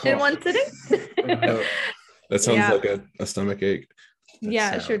 In one sitting? That sounds Yeah. like a stomach ache. that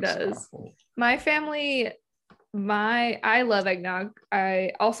Yeah, it sure sounds does. awful. My family, I love eggnog.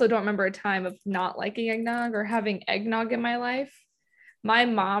 I also don't remember a time of not liking eggnog or having eggnog in my life. My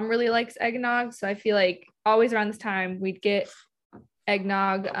mom really likes eggnog, so I feel like always around this time we'd get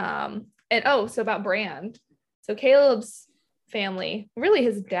eggnog. So about brand. So Caleb's family, really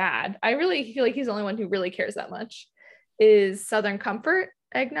his dad, I really feel like he's the only one who really cares that much, is Southern Comfort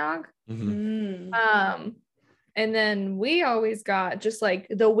eggnog. Mhm. Mm. And then we always got just like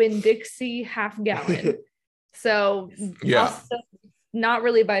the Winn-Dixie half gallon. So Yeah. also not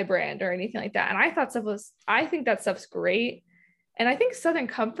really by brand or anything like that. And I think that stuff's great. And I think Southern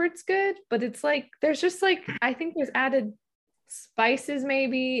Comfort's good, but it's like, there's just like, I think there's added spices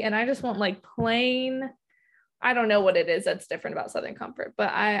maybe. And I just want like plain, I don't know what it is that's different about Southern Comfort,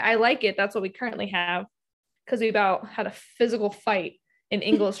 but I like it. That's what we currently have because we about had a physical fight in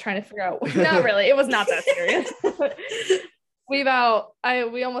English trying to figure out, not really, it was not that serious. we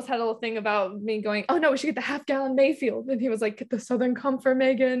almost had a little thing about me going, oh no, we should get the half gallon Mayfield. And he was like, get the Southern Comfort,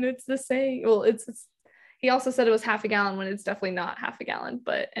 Megan. It's the same. Well, it's he also said it was half a gallon when it's definitely not half a gallon.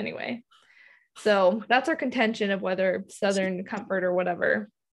 But anyway, so that's our contention of whether Southern Comfort or whatever.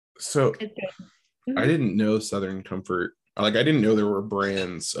 So It's good. I didn't know Southern Comfort. Like I didn't know there were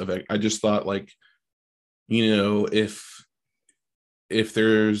brands of it. I just thought like, you know, if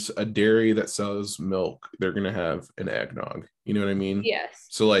there's a dairy that sells milk, they're gonna have an eggnog. You know what I mean? Yes.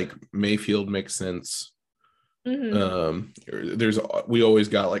 So like Mayfield makes sense. Mhm. We always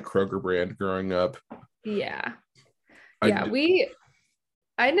got like Kroger brand growing up. Yeah. I- Yeah.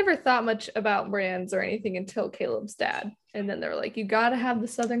 I never thought much about brands or anything until Caleb's dad. And then they're like, you got to have the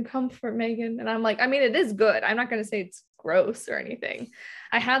Southern Comfort, Megan. And I'm like, I mean, it is good. I'm not going to say it's gross or anything.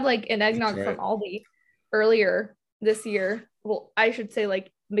 I had like an eggnog That's from right. Aldi earlier this year. Well, I should say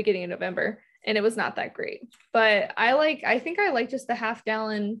like beginning of November. And it was not that great. But I think I like just the half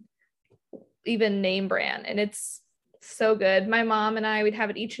gallon, even name brand. And it's so good. My mom and I would have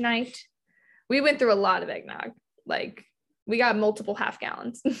it each night. We went through a lot of eggnog. Like we got multiple half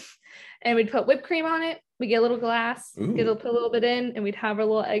gallons and we'd put whipped cream on it. We get a little glass, Ooh. put a little bit in, and we'd have our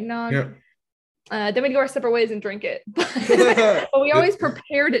little eggnog. Yeah. Then we'd go our separate ways and drink it. But we always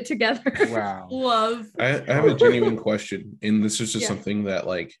prepared it together. Wow. Love. I have a genuine question, and this is just Yeah. something that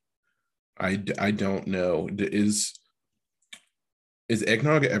like I don't know. Is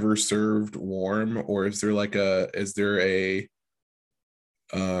eggnog ever served warm, or is there a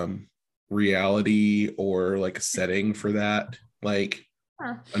reality or like a setting for that? Like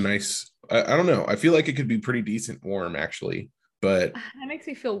Huh. a nice I don't know. I feel like it could be pretty decent warm actually, but That makes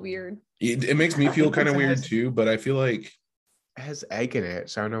me feel weird. it makes me feel kind of weird too. But I feel like It has egg in it,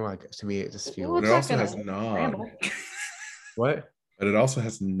 so I don't know. Like to me, it just feels. it it's not also gonna has nog, scramble. What? but it also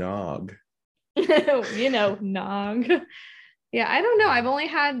has nog. Nog. Yeah, I don't know. I've only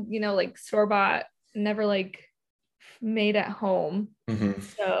had, like store-bought, never like made at home. Mhm.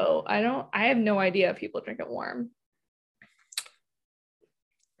 So I have no idea if people drink it warm.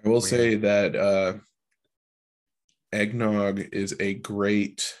 I will Weird. say that eggnog is a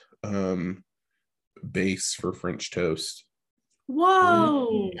great base for French toast.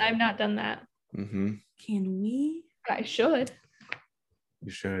 Whoa. I've not done that. Hmm Can we? But I should.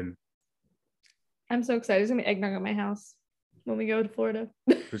 You should. I'm so excited. There's gonna be eggnog at my house when we go to Florida.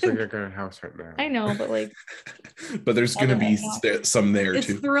 There's like a house right now. I know, but like But there's going to Other be eggnog. some there It's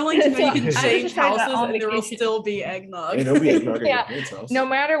too. thrilling to know you can I change just tried that houses on and there will vacation. still be eggnog. And it'll be eggnog at your Yeah. parents' house. no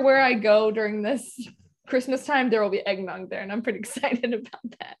matter where I go during this Christmas time, there will be eggnog there, and I'm pretty excited about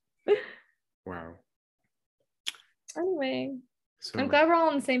that. Wow. Anyway, So I'm glad we're all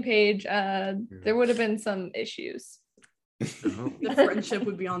on the same page. There would have been some issues. oh, The friendship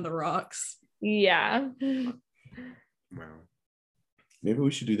would be on the rocks. Yeah. wow. Maybe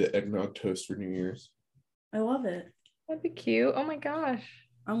we should do the eggnog toast for New Year's. I love it. That'd be cute. Oh my gosh.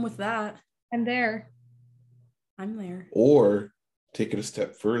 I'm with that. I'm there. I'm there. Or take it a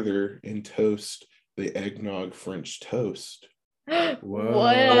step further and toast the eggnog French toast.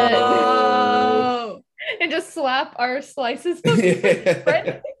 What? Oh, And just slap our slices of Yeah.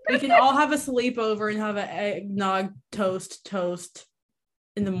 bread. we can all have a sleepover and have an eggnog toast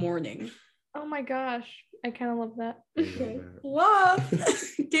in the morning. Oh my gosh. I kind of love that. I love that.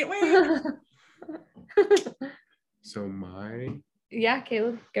 Love. Can't wait. So Yeah,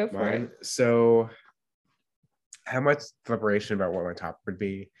 Caleb, go for mine. it. So I have much deliberation about what my topic would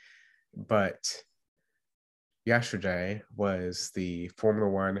be, but yesterday was the Formula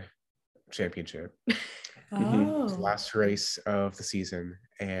One championship. It was the Oh. last race of the season,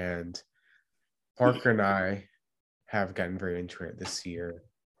 and Parker and I have gotten very into it this year.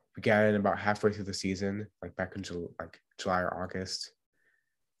 We got in about halfway through the season, like back in July or August,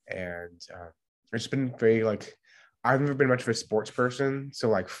 and it's been very like I've never been much of a sports person, so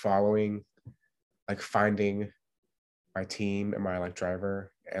like finding my team and my like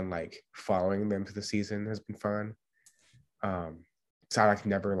driver and like following them through the season has been fun. So I like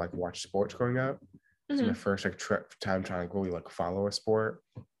never like watched sports growing up. It's my first like time trying to really like follow a sport.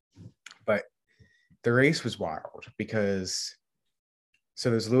 But the race was wild because so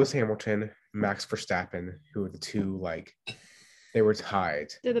there's Lewis Hamilton, Max Verstappen, who were the two like they were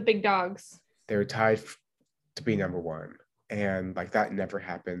tied. They're the big dogs. They were tied to be number one, and like that never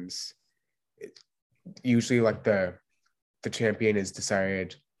happens. Usually like the champion is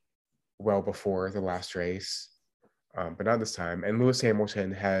decided well before the last race, but not this time. And Lewis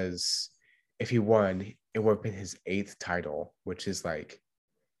Hamilton has, if he won, it would have been his 8th title, which is like,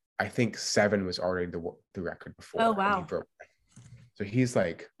 I think 7 was already the record before. Oh, and wow. he broke that. So he's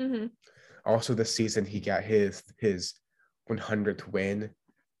like, Mm-hmm. also this season he got his 100th win,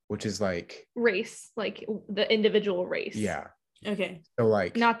 which is like, Race, like the individual race. yeah. Okay. So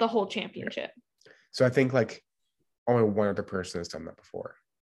like, Not the whole championship. so I think like only one other person has done that before.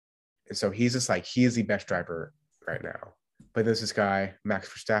 And so he's just like, he is the best driver right now. But there's this guy, Max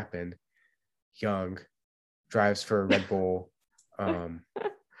Verstappen, young, drives for Red Bull.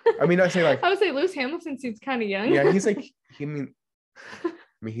 I mean, I say like, I would say Lewis Hamilton seems kind of young. yeah, he's like, he's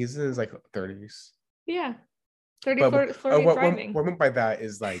in his like 30s. Yeah. 30, But 40 what driving. I meant by that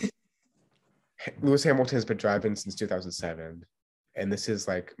is like, Lewis Hamilton has been driving since 2007. And this is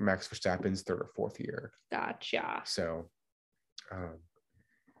like Max Verstappen's 3rd or 4th year. Gotcha. So,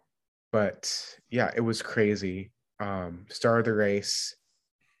 but yeah, it was crazy. Start of the race,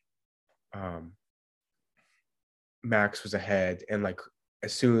 Max was ahead, and like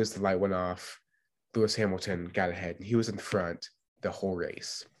as soon as the light went off, Lewis Hamilton got ahead, and he was in front the whole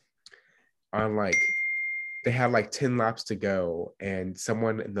race. On like, they had like 10 laps to go, and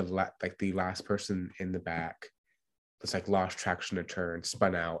someone in the the last person in the back was like lost traction to turn,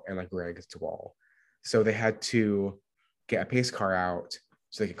 spun out, and like ran against the wall. So they had to get a pace car out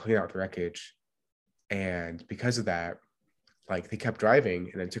so they could clean out the wreckage. And because of that, like they kept driving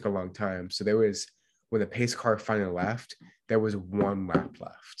and it took a long time. So there was, when the pace car finally left, there was 1 lap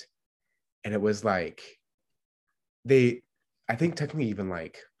left. And it was like, I think technically even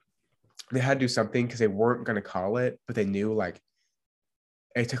like, they had to do something because they weren't going to call it, but they knew like,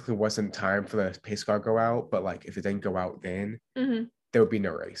 it technically wasn't time for the pace car to go out, but like if it didn't go out then, Mm-hmm. there would be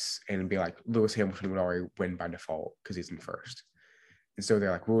no race, and it'd be like Lewis Hamilton would already win by default because he's in first. And so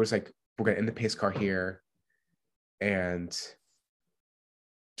they're like, we're we're gonna end the pace car here and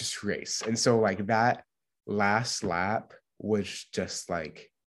just race. And so like that last lap was just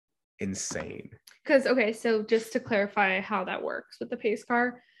like insane. Because, okay, so just to clarify how that works with the pace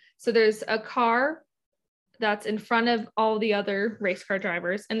car. So there's a car that's in front of all the other race car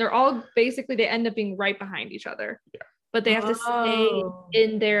drivers, and they're all basically, they end up being right behind each other. Yeah. But they have to stay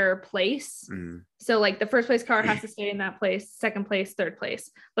in their place. Mm. So like the first place car has to stay in that place, second place, third place.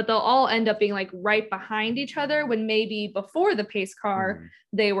 But they'll all end up being like right behind each other when maybe before the pace car,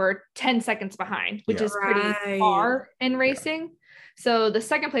 they were 10 seconds behind, which Yeah. is pretty far in racing. So the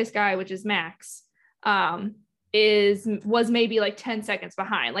second place guy, which is Max, was maybe like 10 seconds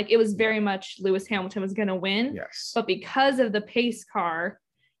behind. Like it was very much Lewis Hamilton was going to win. Yes. But because of the pace car,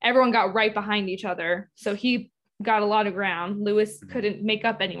 everyone got right behind each other. So he got a lot of ground. Lewis couldn't make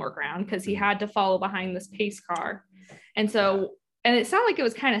up any more ground because he had to follow behind this pace car. And so, and it sounded like it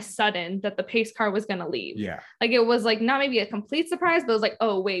was kind of sudden that the pace car was going to leave. Yeah. Like it was like not maybe a complete surprise, but it was like,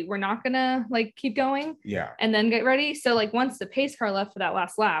 oh wait, we're not going to like keep going Yeah. and then get ready. So like once the pace car left for that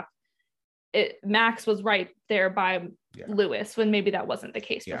last lap, Max was right there by Lewis when maybe that wasn't the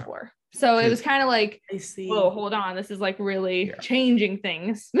case before. So it was kind of like, I see. whoa, hold on. This is like really changing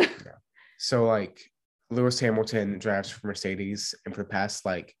things. So like Lewis Hamilton drives for Mercedes, and for the past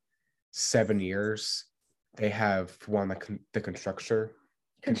like 7 years, they have won the construction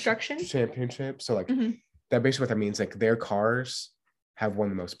championship. So like that basically what that means, like their cars have won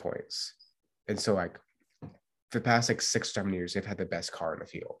the most points. And so like for the past like 6 or 7 years, they've had the best car in the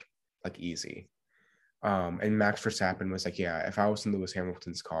field, like easy. And Max Verstappen was like, yeah, if I was in Lewis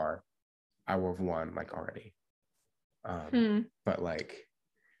Hamilton's car, I would have won like already. But like,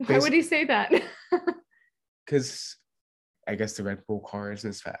 why would he say that? Because I guess the Red Bull car isn't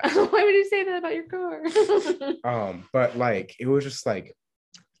as fast. Why would you say that about your car? But like it was just like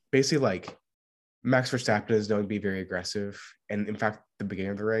basically like Max Verstappen is known to be very aggressive, and in fact, the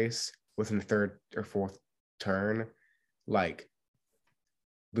beginning of the race, within the third or fourth turn, like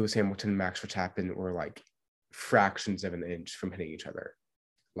Lewis Hamilton and Max Verstappen were like fractions of an inch from hitting each other.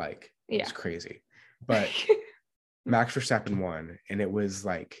 Like it's crazy, but Max Verstappen won, and it was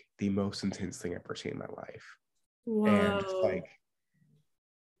like the most intense thing I've ever seen in my life. Whoa. And like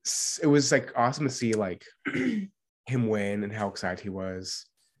it was like awesome to see like him win and how excited he was.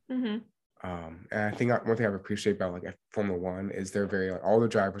 And I think one thing I appreciate about like Formula One is they're very like, all the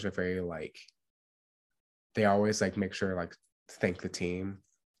drivers are very like, they always like make sure like thank the team,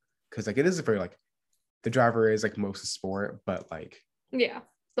 because like it is a very like the driver is like most of the sport, but like the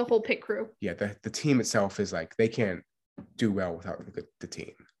whole pit crew. The team itself is like they can't do well without the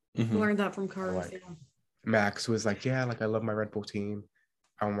team. Learned that from cars. Like, Max was like, yeah, like I love my Red Bull team.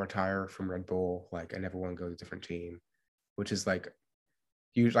 I want to retire from Red Bull. Like I never want to go to a different team, which is like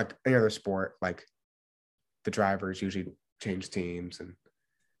usually like any other sport, like the drivers usually change teams and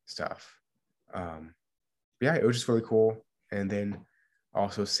stuff. It was just really cool. And then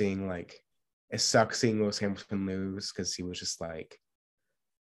also seeing like it sucks seeing Lewis Hamilton lose because he was just like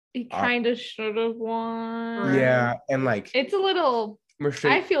he kind of should have won. Yeah, and like it's a little.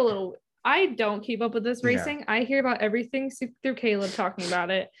 I feel a little. I don't keep up with this racing. Yeah. I hear about everything through Caleb talking about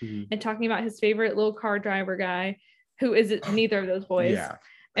it and talking about his favorite little car driver guy, who is neither of those boys. Yeah,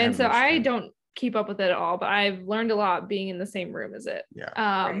 and so I don't keep up with it at all. But I've learned a lot being in the same room as it.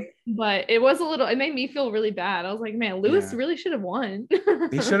 Yeah. But it was a little. It made me feel really bad. I was like, man, Lewis really should have won.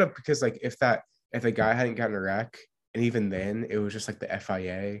 He should have, because like if the guy hadn't gotten a wreck, and even then it was just like the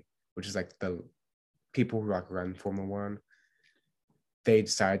FIA, which is like the people who like run Formula One. They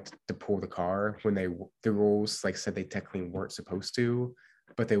decided to pull the car when the rules like said they technically weren't supposed to,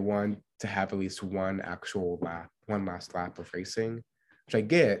 but they wanted to have at least one last lap of racing, which I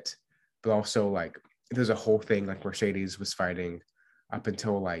get, but also like there's a whole thing like Mercedes was fighting up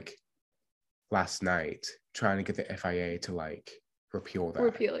until like last night trying to get the FIA to like repeal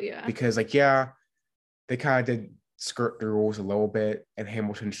that. Because like they kind of did skirt the rules a little bit, and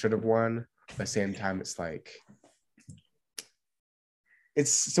Hamilton should have won, but at the same time it's like it's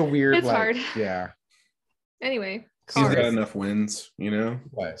so weird. It's like, hard. Yeah. Anyway, he's got enough wins, you know.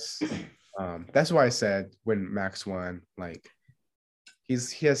 Yes. That's why I said when Max won, like he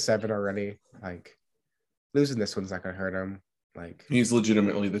has 7 already. Like losing this one's not gonna hurt him. Like he's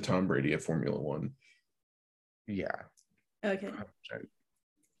legitimately the Tom Brady of Formula One. Yeah. Okay.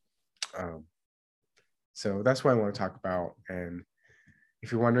 100%. So that's what I want to talk about. And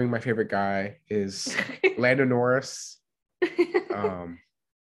if you're wondering, my favorite guy is Lando Norris.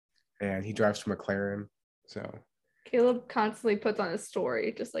 And he drives for McLaren. So Caleb constantly puts on his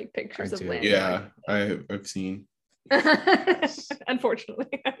story just like pictures of Lando. Yeah, I've seen.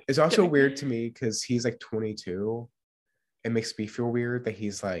 Unfortunately. It's also weird to me because he's like 22. It makes me feel weird that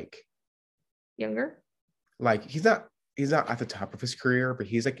he's like Younger? he's not at the top of his career, but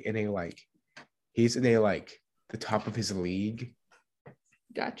he's like he's in a the top of his league,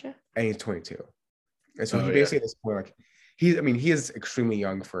 Gotcha. and he's 22. And so Oh, he yeah. basically at this point, he is extremely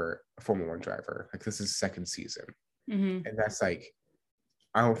young for a Formula One driver. Like this is his second season. Mhm. And that's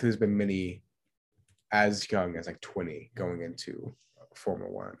I don't think there's been many as young as 20 going into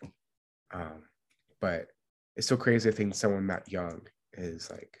Formula One. But it's so crazy to think someone that young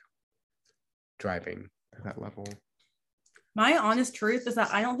is driving at that level. My honest truth is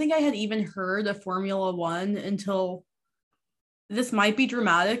that I don't think I had even heard of Formula One until this might be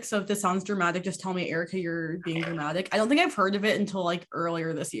dramatic. So if this sounds dramatic, just tell me, Erica, you're being dramatic. I don't think I've heard of it until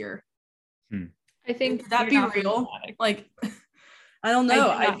earlier this year. I think Could that be you're not being real? dramatic. I don't know.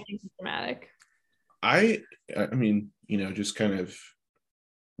 I do not think it's dramatic. I mean, just kind of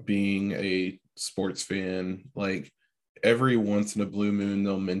being a sports fan, every once in a blue moon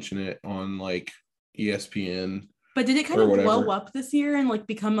they'll mention it on ESPN. But did it kind or of whatever. blow up this year and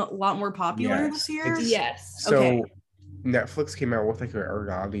become a lot more popular Yes, this year? it's- Yes. So Okay. Netflix came out with a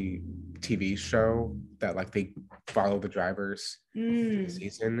reality TV show that they follow the drivers through the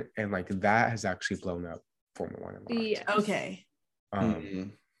season, and that has actually blown up Formula One a lot. Yes. Okay.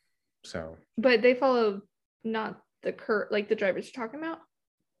 Mhm. So But they follow not the the drivers you're talking about?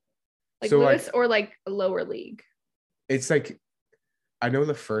 So, Lewis or a lower league? it's I know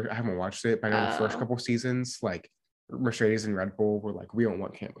I haven't watched it, but I know the first Oh. couple seasons, Mercedes and Red Bull were we don't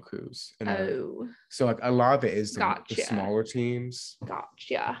want Campbell Cruz. And Oh, so a lot of it is the Gotcha. smaller teams.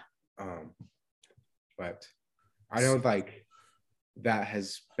 gotcha. But I know that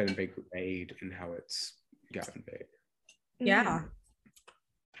has been a big aid in how it's gotten big. Yeah.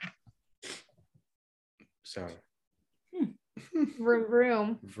 So Vroom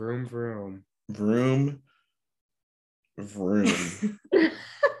vroom. vroom vroom. Vroom.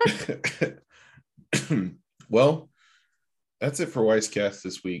 Well, that's it for Wisecast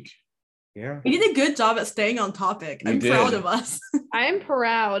this week. Yeah. We did a good job at staying on topic. We I'm did. proud of us. I am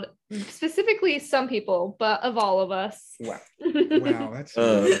proud, specifically some people, but of all of us. Wow. Wow, that's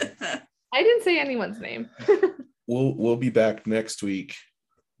I didn't say anyone's name. We'll be back next week,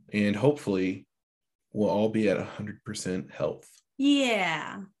 and hopefully we'll all be at 100% health.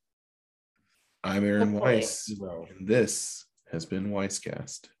 Yeah. I'm Aaron Hopefully. Weiss, and this has been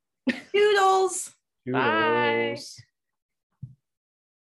Wisecast. Doodles. Bye. Doodles.